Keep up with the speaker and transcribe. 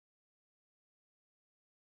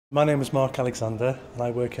My name is Mark Alexander and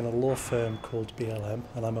I work in a law firm called BLM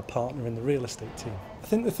and I'm a partner in the real estate team. I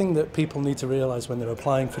think the thing that people need to realise when they're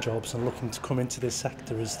applying for jobs and looking to come into this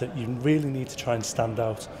sector is that you really need to try and stand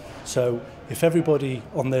out. So if everybody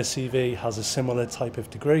on their CV has a similar type of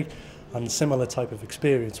degree and a similar type of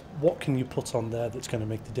experience, what can you put on there that's going to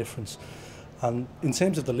make the difference? And in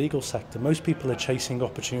terms of the legal sector, most people are chasing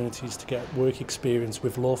opportunities to get work experience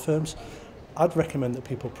with law firms. I'd recommend that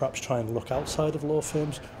people perhaps try and look outside of law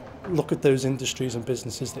firms, look at those industries and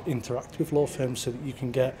businesses that interact with law firms so that you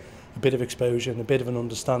can get a bit of exposure and a bit of an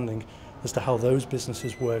understanding as to how those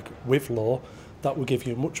businesses work with law. That will give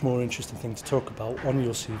you a much more interesting thing to talk about on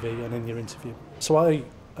your CV and in your interview. So I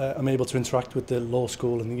am able to interact with the law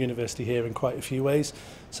school and the university here in quite a few ways.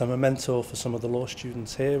 So I'm a mentor for some of the law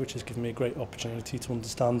students here, which has given me a great opportunity to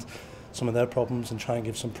understand some of their problems and try and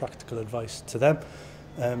give some practical advice to them.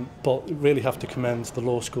 But really have to commend the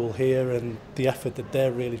law school here and the effort that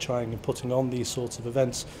they're really trying and putting on these sorts of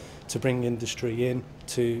events to bring industry in,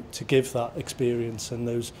 to give that experience and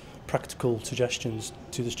those practical suggestions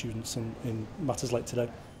to the students in matters like today.